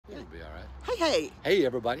Hey! Hey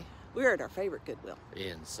everybody! We're at our favorite Goodwill.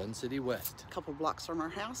 In Sun City West. A couple blocks from our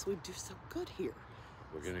house. We do so good here.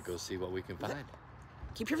 We're gonna go see what we can find.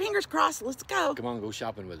 Keep your fingers crossed. Let's go. Come on, go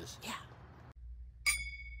shopping with us. Yeah.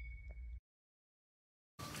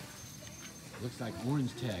 Looks like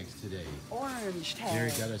orange tags today. Orange tags.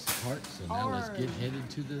 Gary got us a cart, so now let's get headed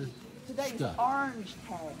to the Today's stuff. orange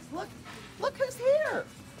tags. Look who's here.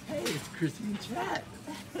 Hey, it's Chrissy and Chad.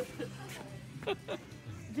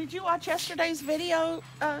 Did you watch yesterday's video?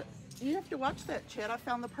 You have to watch that, Chet. I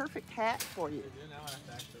found the perfect hat for you. Now I have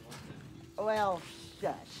to actually watch it. Well,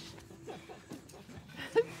 shush.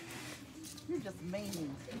 You're just mean.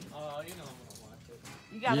 You know I'm gonna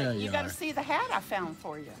watch it. You gotta see the hat I found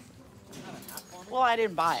for you. Not a hat for me? Well, I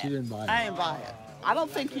didn't buy it. She didn't buy it. I didn't buy it. I don't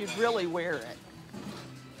think you'd really wear it.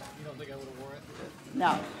 You don't think I would have wore it?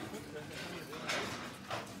 No.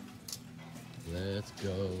 Let's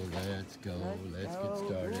go, let's get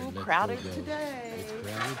started. Ooh, Let's crowded go. today. It's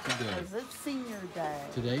crowded today. Because it's senior day.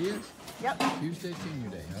 Today is? Yep. Tuesday Senior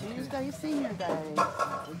Day. Okay. Tuesday senior day. We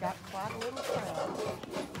got quite a little crowd.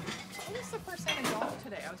 What was the percentage off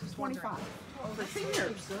today? I was just 25. wondering. Oh, for That's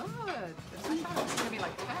seniors. good. I thought it was going to be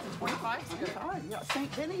like 10, 25. So good. 25. Yeah,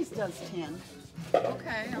 St. Denny's does 10.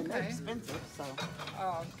 Okay, And they're okay. expensive, so.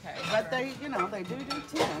 Oh, okay. But they, they do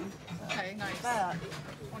 10. Okay, nice. But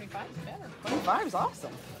 25 is better. 25 is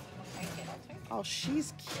awesome. Thank you. I'll take it. Oh,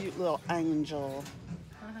 she's cute little angel.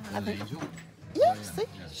 An angel? Yeah, Oh, yeah, see?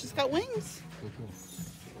 yeah. She's got wings.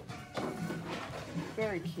 Cool.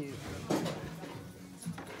 Very cute.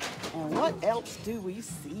 And what else do we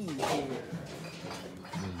see here? Let me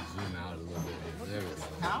zoom out a little bit. There we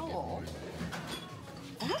go. Owl.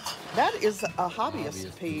 That is a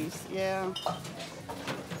hobbyist piece. Yeah.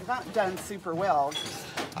 Not done super well.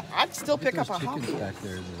 I'd still pick up a chickens hobby. back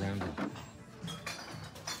there around it.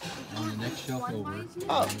 On the next shelf over.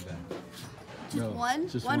 Oh. in the back. Just No, one?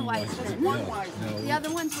 just One one white white one. chicken. One No, white no. The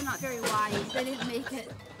other ones were not very wise. They didn't make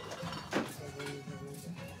it.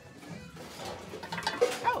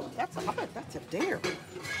 Oh, I bet that's a deer.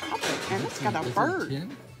 And it's got a Is it bird.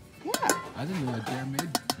 10? Yeah. I didn't know a deer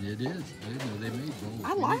made. It is. I didn't know they made gold.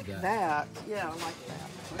 I They like made that. Yeah, I like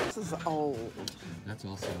that. This is old. That's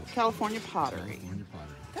also California pottery. California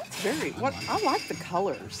pottery. That's very, I like the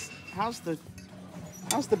colors. How's the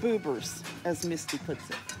boobers, as Misty puts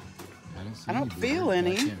it? I don't I see don't any. feel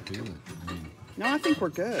any. I can't feel it. I mean, No, I think we're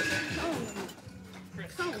good.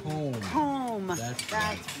 comb. Home. That's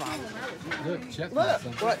fine. Look, check Look out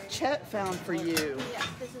something. what Chet found for you. Yeah,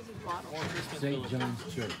 this is a bottle. St.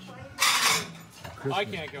 John's Church. I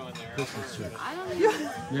Christmas, can't go in there. Christmas church. I don't even.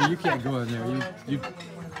 Yeah, you can't go in there. You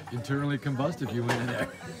internally combust if you went in there.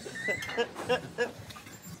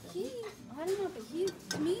 I don't know, but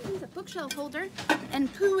to me, he's a bookshelf holder,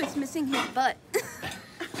 and Pooh is missing his butt.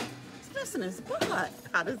 He's missing his butt.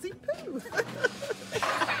 How does he poo?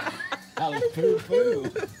 How was poo poo?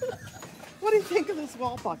 What do you think of this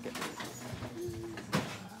wall bucket?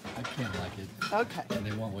 I can't like it. Okay. And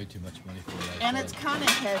they want way too much money for that. And it's kind of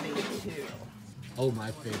heavy, too. Oh,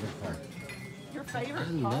 my favorite part. Your favorite I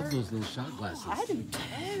part? love those little shot glasses. I do,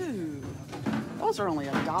 too. Those are only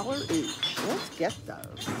 $1 each. Let's get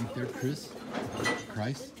those. You think they're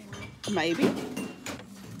Price? Maybe.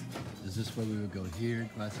 Is this where we would go here?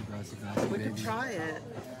 Glassy, glassy, glassy, We baby. could try it.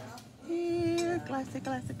 Here, glassy,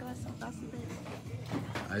 glassy, glassy, glassy, baby.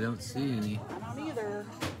 I don't see any. I don't either.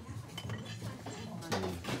 Let's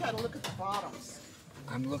see. You gotta look at the bottoms.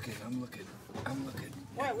 I'm looking.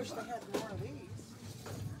 Boy, I wish they had more of these.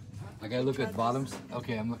 I gotta look at bottoms.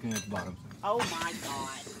 Okay, I'm looking at the bottoms. Oh my God.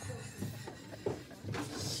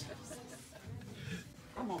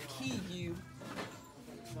 I'm gonna key you.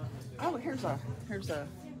 Oh, here's a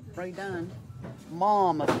Ray Dunn.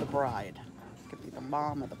 Mom of the bride. Could be the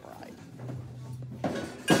mom of the bride.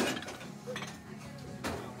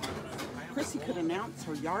 Chrissy could announce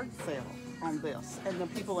her yard sale on this, and the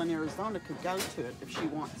people in Arizona could go to it if she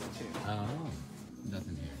wants to. Oh,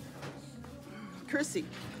 nothing here. Chrissy,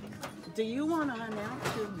 do you want to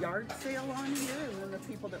announce your yard sale on here, and then the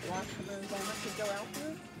people that watch from Arizona could go out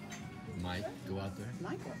there? Might go out there.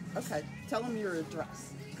 Michael. Okay, tell them your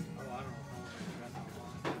address.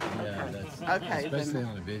 Yeah, that's Okay, especially then.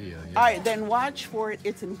 on a video. Yeah. All right, then watch for it.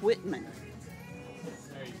 It's in Whitman.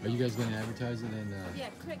 Are you guys gonna advertise it in Yeah,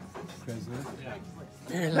 quick.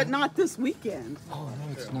 Craigslist? But not this weekend. Oh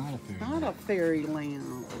no, it's not a fairy. Not a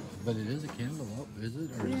fairyland. But it is a cantaloupe, is it,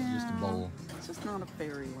 or is it just a bowl? It's just not a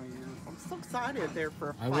fairyland. I'm so excited there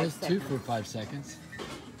for I 5 was seconds. too for 5 seconds.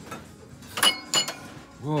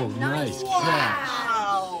 Whoa, Nice. nice catch.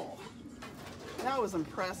 Wow! That was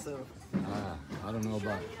impressive. I don't know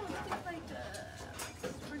about.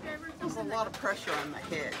 Is a lot of pressure on the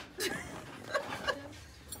head.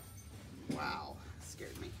 Wow,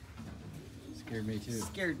 scared me. Scared me too.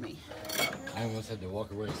 Scared me. I almost had to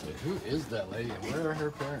walk away and say, who is that lady and where are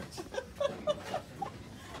her parents? Look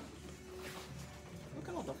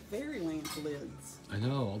at all the Fairyland lids. I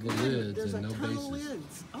know, all the lids There's and a no ton bases. of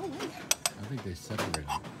lids. Oh, wait. I think they separated.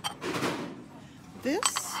 This,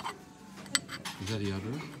 Is that the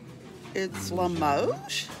other? it's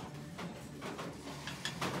Limoges.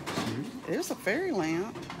 There's a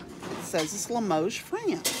Fairyland. It says it's Limoges,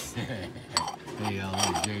 France. Hey,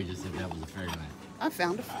 Jerry just said that was a fairyland. I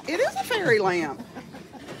found it is a Fairyland.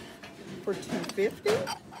 For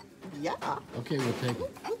 $2.50? Yeah, Okay, we'll take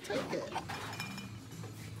it. we'll take it.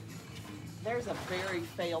 There's a very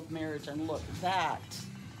failed marriage, and look, that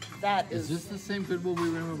Is this the same Goodwill we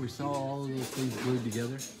remember we saw all of those things glued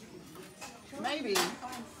together? maybe.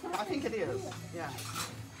 I think it is. Yeah.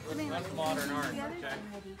 That's modern art, okay?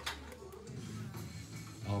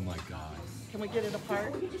 Oh my God. Can we get it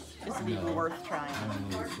apart? Isn't even No. worth trying. I don't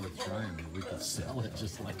know if it's worth trying, but we could sell it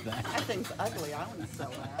just like that. That thing's ugly. I want to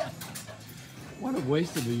sell that. What a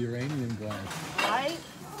waste of a uranium glass. Right?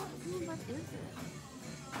 What is it?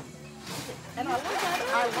 And I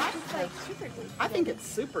like It's like super glue. I think it's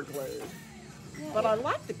super glued. But I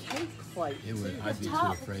like the cake plate. It would. too. I'd be too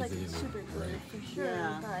Top, afraid it's like that it super would glue break. for sure,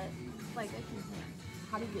 Yeah. but like I can.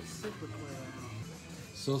 How do you get super glue?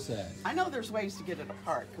 So sad. I know there's ways to get it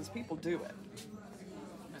apart because people do it.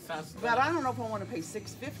 That sounds But I don't know if I want to pay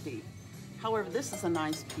 $6.50. However, this is a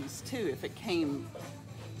nice piece too if it came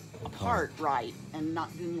apart right and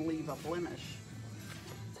didn't leave a blemish.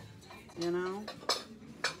 You know?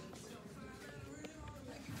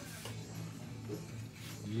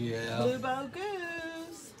 Yeah. Blue Bow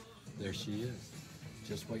Goose. There she is.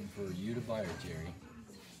 Just waiting for you to buy her, Jerry.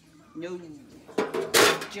 No.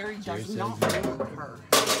 Jerry Jerry does not says no. want her.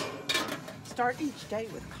 Start each day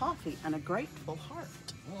with coffee and a grateful heart.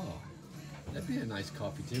 Oh, that'd be a nice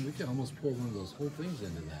coffee tin. We could almost pour one of those whole things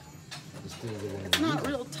into that instead of the one. It's we not need.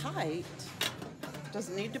 real tight.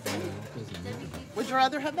 Doesn't need to be. No, it doesn't need to be. Would you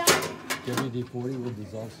rather have that? WD-40 will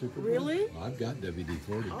dissolve super. glue? Really? Well, I've got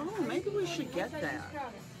WD-40. Oh, maybe we should get that.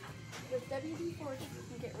 With WD-40, you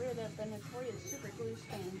can get rid of the notorious super glue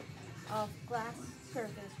stain off glass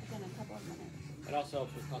surface within a couple of minutes. It also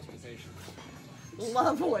helps with constipation.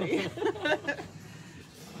 Lovely.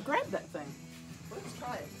 Grab that thing. Let's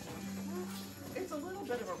try it. It's a little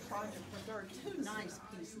bit of a project, but there are two nice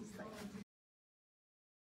pieces there.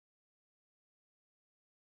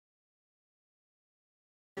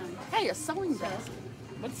 Hey, a sewing desk,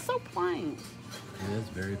 but it's so plain. It is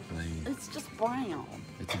very plain. It's just brown.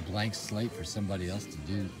 It's a blank slate for somebody else to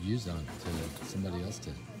use on to somebody else to.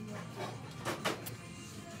 You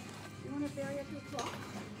want to vary up your clock?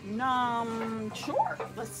 Sure.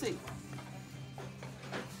 Let's see.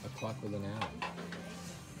 A clock with an owl.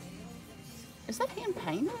 Is that hand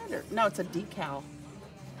painted or no? It's a decal.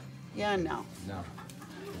 Yeah, no, No,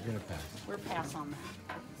 we're gonna pass. we're pass on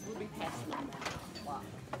that. We'll be passing on that. Wow.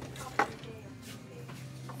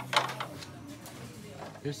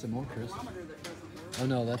 Here's some more, Chris. Thermometer that doesn't work. Oh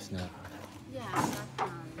no, that's not. Yeah, that's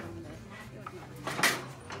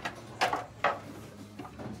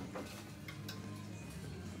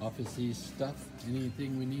Office-y stuff.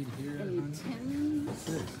 Anything we need here? Any hon? tins? What's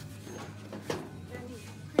this?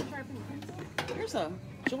 pre-sharpened pencil. Here's a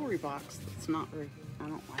jewelry box that's not very, I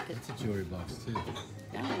don't like it. It's a jewelry box too.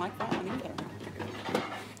 I don't like that one either.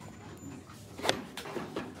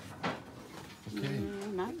 Okay.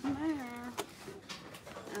 Nothing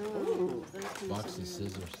there. Ooh, Box of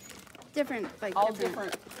scissors. Different, like all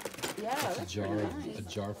different. Yeah, A that's jar, pretty a nice.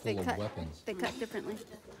 jar full of weapons. They cut differently.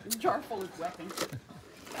 Jar full of weapons.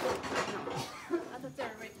 I thought they were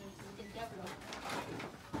written indefinitely.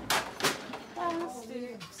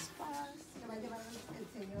 Plastics.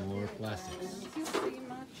 More plastics. You see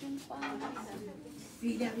much in plastics.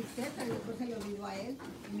 Sí, le avisé, pero después se le olvidó a él.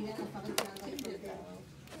 Y mira, la estaba esperando ahí porque...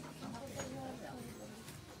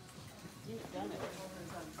 You've done it.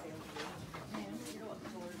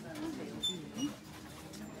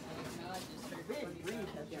 Big read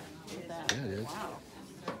has that. Yeah, it is. Wow.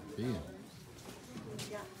 Big.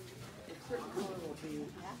 Yeah. It's certain color will be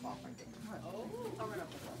half off, I think.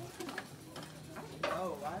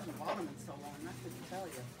 Oh, I haven't bought them in so long. I couldn't tell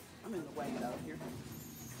you. I'm in the way though here.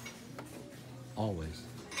 Always.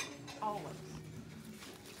 Always.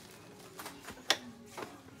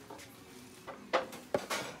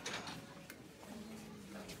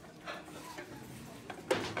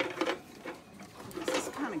 This is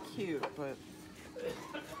kind of cute, but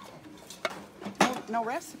no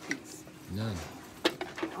recipes. None.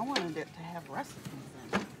 I wanted it to have recipes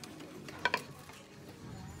in it.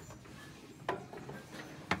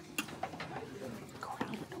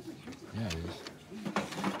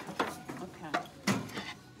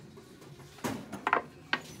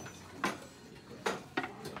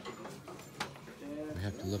 We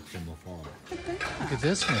have to look from afar. Look at that. Look at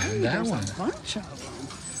this one and that There's one. a bunch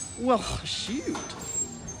of them. Well, shoot.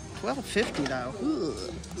 $12.50 though.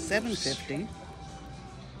 Ugh. $7.50.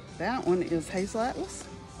 That one is Hazel Atlas.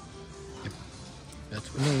 Yep.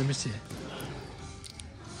 That's no. Let me see it.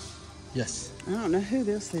 Yes. I don't know who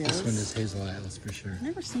this is. This one is Hazel Atlas for sure.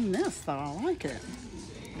 Never seen this though. I like it.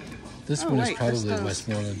 This Oh, one is wait, probably there's those.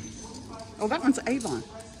 Westmoreland. Oh, that one's Avon.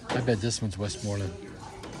 I bet this one's Westmoreland.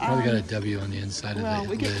 Probably got a W on the inside Well, of the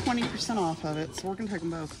we get lid. 20% off of it, so we're gonna take them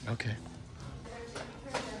both. Okay.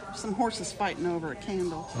 Some horses fighting over a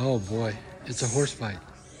candle. Oh boy, it's a horse fight.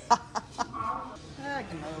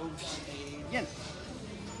 Heck no shade. You know.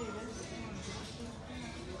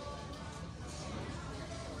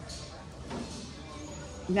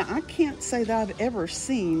 Now, I can't say that I've ever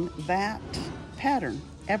seen that pattern,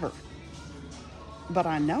 ever. But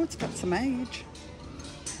I know it's got some age.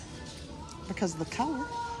 Because of the color.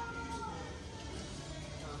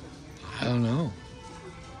 I don't know.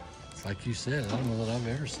 It's like you said, I don't know that I've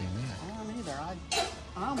ever seen that. I don't either.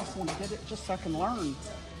 I almost want to get it just so I can learn.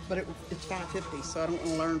 But it's $5.50, so I don't want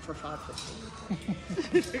to learn for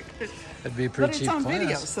 $5.50. That'd be a But pretty it's cheap on class.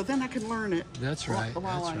 video, so then I can learn it. That's right. When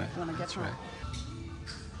That's I right. get That's home. right.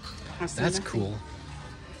 I see That's nothing. cool.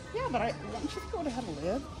 Yeah, but why don't you go to have a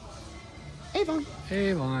lid? Avon.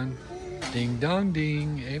 Avon. Ding dong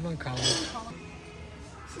ding. Avon College.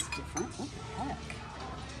 This is different. What the heck?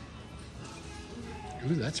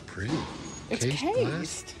 Ooh, that's pretty. It's Cased glass.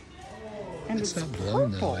 cased. And It's it's not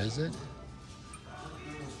blown purple. though, is it?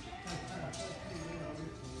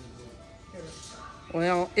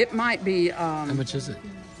 Well, it might be. How much is it?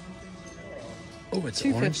 Oh, it's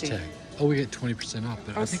orange $2.50. tag. Oh, we get 20% off,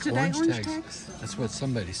 but Oh, I think today orange orange tags. tags? That's what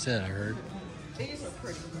somebody said. I heard. These are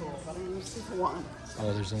pretty cool, but I'm gonna see one.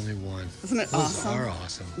 Oh, there's only one. Isn't it Those awesome? are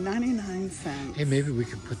awesome. 99 cents. Hey, maybe we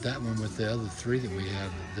could put that one with the other three that we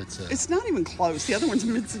have. That's a. It's not even close. The other one's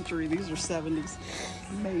mid-century. These are 70s.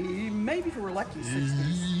 Maybe if we're lucky,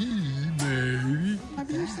 60s.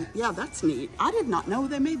 Maybe. Yeah, that's neat. I did not know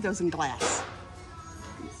they made those in glass.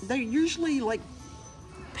 They're usually like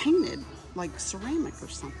painted, like ceramic or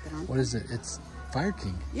something. What is it? It's Fire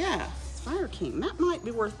King. Yeah, it's Fire King. That might be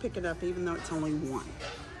worth picking up, even though it's only one.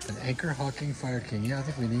 An anchor hawking Fire King. Yeah, I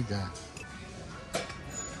think we need that.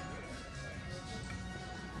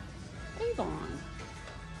 Avon.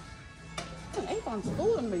 Man, Avon's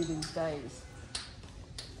fooling me these days.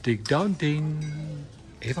 Ding dong ding.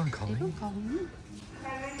 Avon calling. Avon calling me.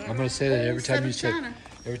 I'm gonna say that every time you say China.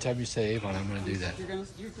 Avon, I'm gonna do that. You're gonna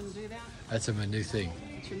do that? That's my new thing.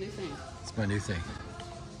 It's your new thing. It's my new thing.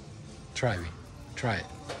 Try me. Try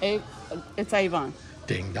it. It's Avon.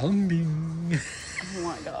 Ding dong ding. Oh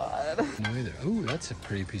my God. No either. Oh, that's a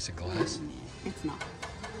pretty piece of glass. It's not.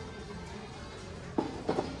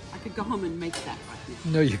 I could go home and make that right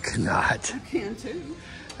now. No, you cannot. I can too.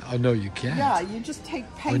 Oh no, you can't. Yeah, you just take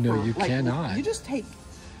paper. Oh, no, you cannot. You just take.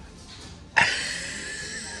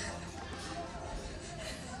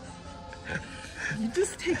 You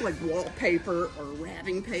just take like wallpaper or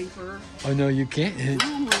wrapping paper. Oh no, you can't.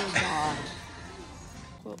 Oh my God.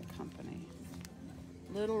 Quilt Company.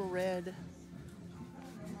 Little Red.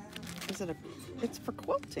 Is it a? It's for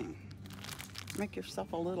quilting. Make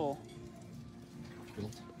yourself a little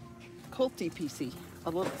quilty piecey. A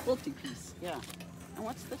little quilty piece. Yeah. And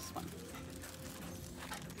what's this one?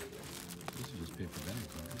 These are just paper bags.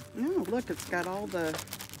 No, look, it's got all the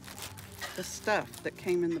stuff that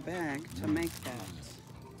came in the bag to make that.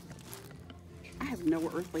 I have no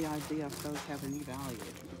earthly idea if those have any value.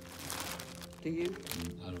 Do you?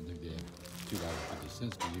 I don't think they have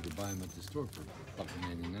 $2.50, but you could buy them at the store for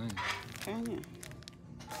 $1.99. Can you?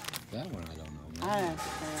 That one I don't know. I don't know.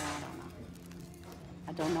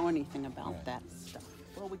 I don't know anything about Right. that stuff.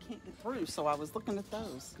 Well, we can't get through, so I was looking at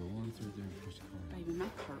those. Go on through there and push the car. Baby, my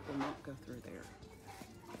cart will not go through there.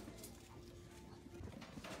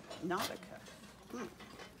 Nautica.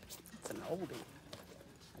 It's an oldie,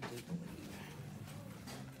 I do believe.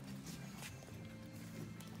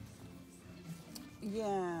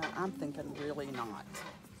 Yeah, I'm thinking really not.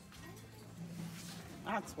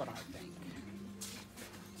 That's what I think.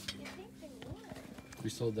 We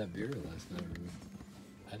sold that beer last night.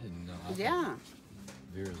 I didn't know. I thought Yeah.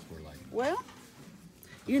 beers were like. Well,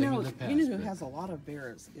 you thing know, in the past, you know who but- has a lot of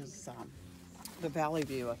beers is the Valley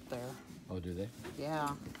View up there. Oh, do they?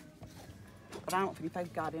 Yeah. But I don't think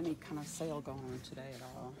they've got any kind of sale going on today at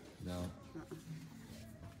all. No.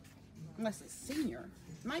 Unless it's senior.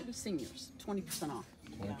 It might be seniors. 20% off.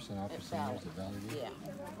 20% off At for seniors at Valley View? Yeah.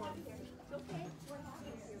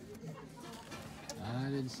 I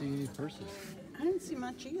didn't see any purses. I didn't see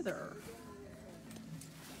much either.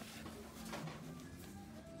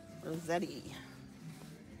 Rossetti.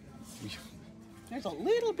 There's a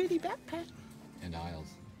little bitty backpack. And aisles.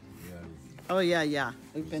 Yeah. Oh yeah, yeah.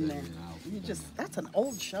 We've been there. Rossetti and aisles. You just, that's an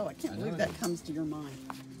old show. I can't I know believe it that is. comes to your mind.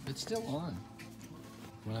 It's still on.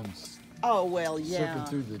 When I'm Oh, well, yeah. surfing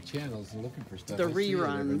through the channels and looking for stuff. The I see it every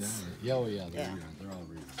now and reruns. then. Yeah, oh yeah, the Yeah. reruns. They're all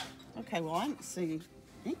reruns. Okay, well, I don't see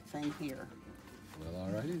anything here. Well,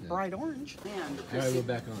 alrighty then. Bright orange. And All right, we're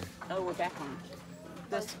back on. oh, we're back on.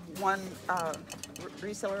 This one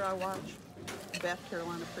reseller I watch, Beth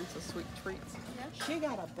Carolina Princess Sweet Treats, she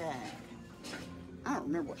got a bag. I don't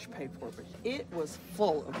remember what she paid for it, but it was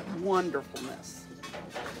full of wonderfulness.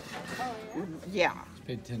 Oh, yeah? Yeah,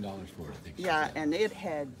 Paid $10 for it, I think. yeah, and it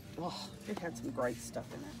had some great stuff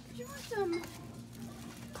in it. Did you want some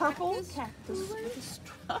Purple cactus?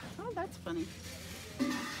 Oh, that's funny.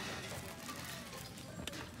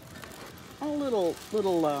 A little, what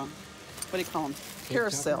do you call them? Cake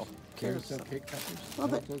Carousel. toppers? Carousel cake toppers? Well,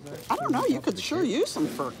 Is that what those are? I don't know. You could Toppers, sure cake? use them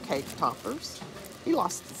for cake toppers. He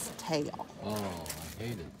lost his tail. Oh, I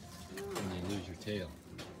hate it when you lose your tail.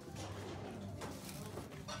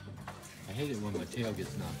 I hate it when my tail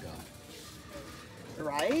gets knocked off.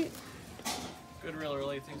 Right? GoodWill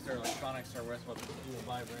really thinks their electronics are worth what people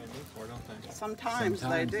buy brand new for, don't they? Sometimes they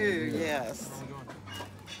Sometimes do, they do. yes. What are we doing?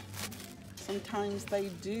 Sometimes they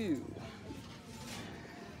do.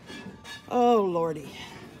 Oh, Lordy.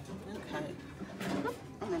 Okay.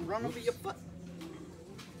 I'm going to run over your foot.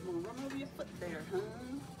 I'm going to run over your foot there, huh?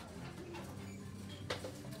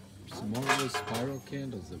 Some more of those spiral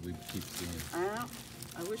candles that we keep seeing.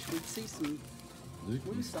 I wish we'd see some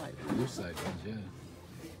lucite. Lucite ones, yeah.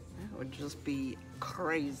 That would just be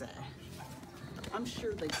crazy. I'm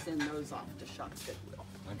sure they send those off to Shop GoodWill.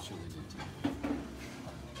 I'm sure they do too.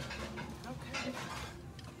 Okay.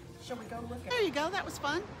 Shall we go look at it? There you go. That was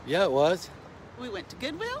fun. Yeah, it was. We went to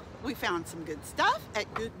GoodWill. We found some good stuff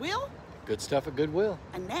at GoodWill. Good stuff at GoodWill.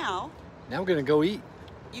 And now Now we're gonna go eat.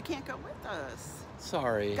 you can't go with us.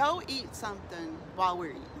 Sorry. Go eat something while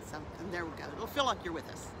we're eating something. There we go. It'll feel like you're with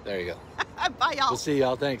us. There you go. Bye, y'all. We'll see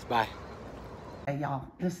y'all. Thanks. Bye. Hey, y'all.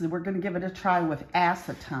 We're going to give it a try with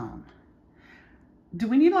acetone. Do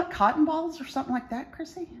we need like cotton balls or something like that,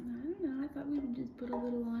 Chrissy? I don't know. I thought we would just put a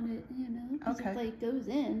little on it, you know, because Okay. it like goes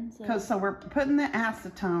in. So we're putting the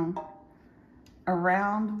acetone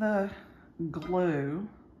around the glue.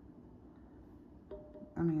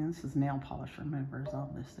 I mean, this is nail polish remover is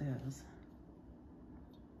all this is.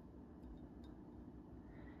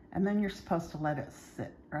 And then you're supposed to let it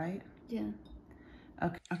sit, right? Yeah.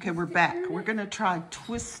 Okay, we're back. We're gonna try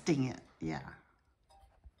twisting it. Yeah.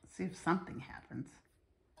 See if something happens.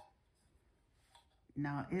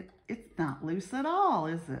 No, it's not loose at all,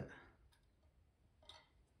 is it?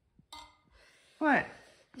 What?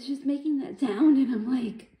 It's just making that sound, and I'm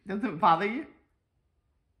like, Does it bother you?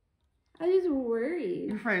 I was worried.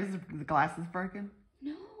 You're afraid the glass is broken?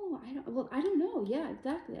 No, I don't. Well, I don't know. Yeah,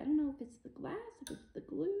 exactly. I don't know if it's the glass, if it's the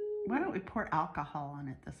glue. Why don't we pour alcohol on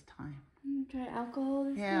it this time? I'm gonna try alcohol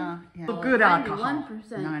this Yeah, time. yeah. Oh, Good alcohol.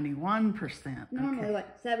 91%. 91%. Normally Okay.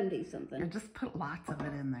 like 70 something. Yeah, just put lots of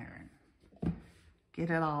it in there and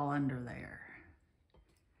get it all under there.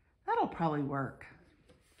 That'll probably work.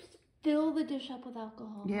 Fill the dish up with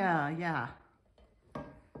alcohol. Yeah, yeah.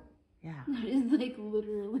 Yeah. That is like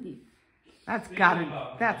literally. That's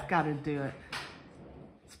gotta do it.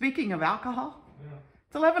 Speaking of alcohol,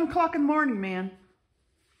 it's 11 o'clock in the morning, man.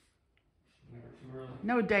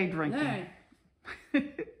 No day drinking. No.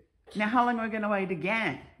 Now, how long are we gonna wait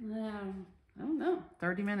again? I don't know.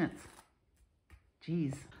 30 minutes.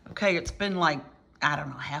 Jeez. Okay, it's been like, I don't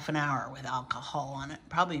know, half an hour with alcohol on it,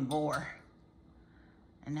 probably more.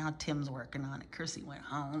 And now Tim's working on it. Chrissy went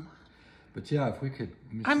home. But yeah, if we could.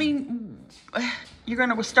 I mean, you're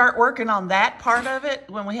gonna start working on that part of it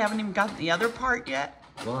when we haven't even got the other part yet?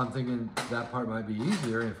 Well, I'm thinking that part might be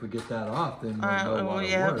easier. If we get that off, then we'll know Well, what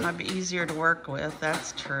yeah, it it might be easier to work with.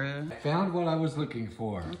 That's true. I found what I was looking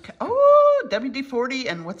for. Okay. Oh,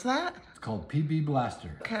 WD-40, and what's that? It's called PB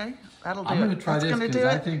Blaster. Okay, that'll do it. I'm going to try That's this gonna because do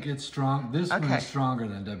I it? think it's strong. This Okay. one's stronger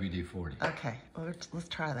than WD-40. Okay, well, let's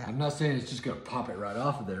try that. I'm not saying it's just going to pop it right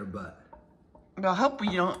off of there, but Well, I hope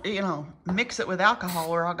you don't, mix it with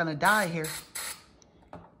alcohol. We're all gonna die here.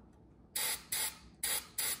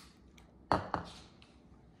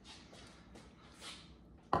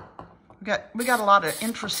 We got a lot of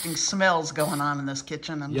interesting smells going on in this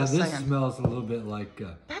kitchen. I'm yeah, just this saying. smells a little bit like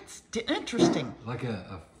That's interesting. like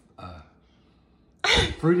a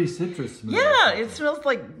fruity citrus smell. Yeah, it smells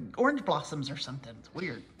like orange blossoms or something. It's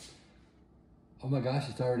weird. Oh my gosh,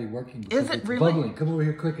 it's already working. Is because it it's really? bubbling. Come over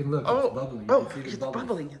here quick and look. It's bubbling. You oh, can see the it's bubbles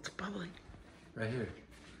bubbling. It's bubbling. right here.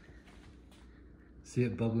 See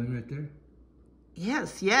it bubbling right there?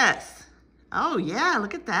 Yes, yes. Oh, yeah,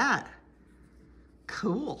 look at that.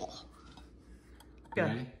 Cool. Good.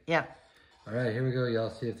 Ready? Yeah. All right, here we go, y'all.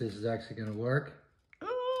 See if this is actually gonna work.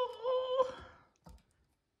 Ooh.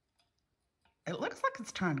 It looks like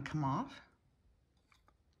it's trying to come off.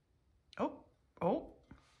 Oh, oh.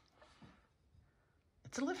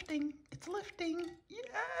 It's lifting. It's lifting.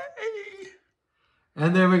 Yay.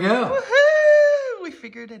 And there we go. Woohoo! We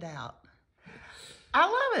figured it out. I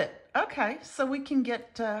love it. Okay, so we can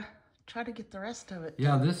get, try to get the rest of it.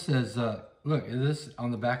 Yeah, this says, look, this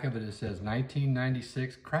on the back of it, it says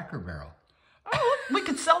 1996 Cracker Barrel. Oh, we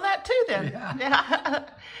could sell that too then. Yeah.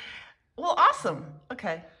 Well, awesome.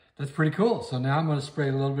 Okay. That's pretty cool. So now I'm going to spray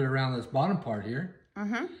a little bit around this bottom part here.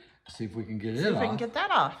 Mm-hmm. See if we can get it off. See if we can get that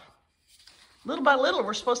off. Little by little,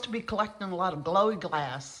 we're supposed to be collecting a lot of glowy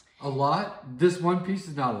glass. A lot? This one piece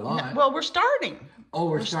is not a lot. No, well, we're starting. Oh,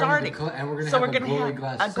 we're starting. And we're going to have a glowy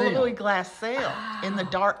glass sale. A glowy glass sale in the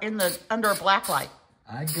dark, under a black light.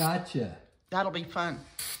 I gotcha. That'll be fun.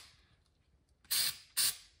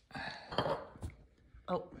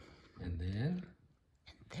 Oh. And then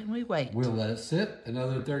we wait. We'll let it sit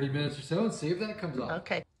another 30 minutes or so and see if that comes off.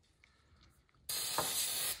 Okay.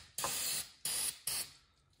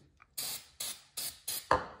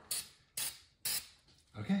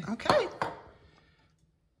 Okay. Okay.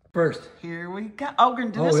 First. Here we go. Oh, we're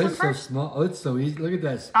going to do this one it's first? so small. Oh, it's so easy. Look at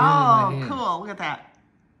that spin in my hand. Oh, cool. Look at that.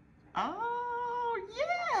 Oh,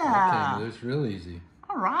 yeah. That came loose real easy.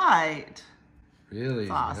 All right. Really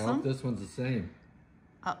easy. Awesome. I hope this one's the same.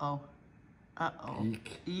 Uh-oh. Uh-oh.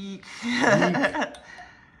 Eek. Eek. That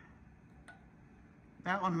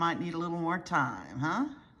one might need a little more time, huh?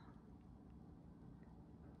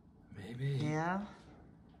 Maybe. Yeah.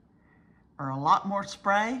 Or a lot more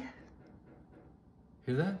spray.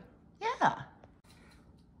 Hear that? Yeah.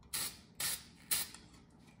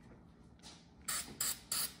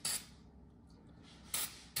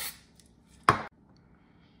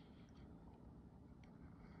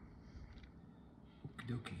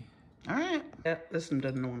 Okey-dokey. All right. Yeah, this one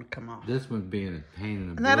doesn't want to come off. This one's being a pain in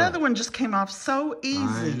the And that butt. other one just came off so easy.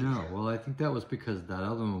 I know. Well, I think that was because that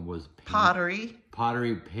other one was Pottery.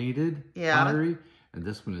 Pottery painted. Yeah. Pottery. And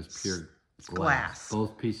this one is pure glass.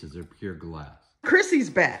 Both pieces are pure glass. Chrissy's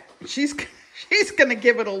back. She's gonna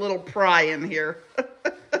give it a little pry in here.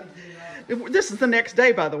 This is the next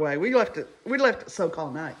day, by the way. We left it soak all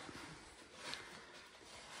night.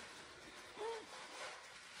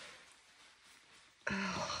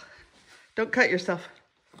 Oh, don't cut yourself.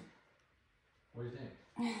 What do you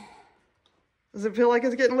think? Does it feel like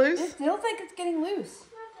it's getting I loose? still think it's getting loose.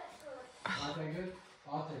 I'll take it.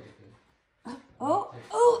 I'll take it then. Oh,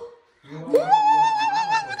 oh.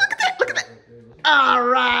 All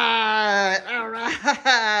right, all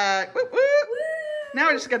right. Woo, woo. Now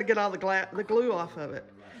we just got to get all the glue off of it.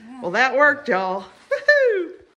 Well, that worked, y'all.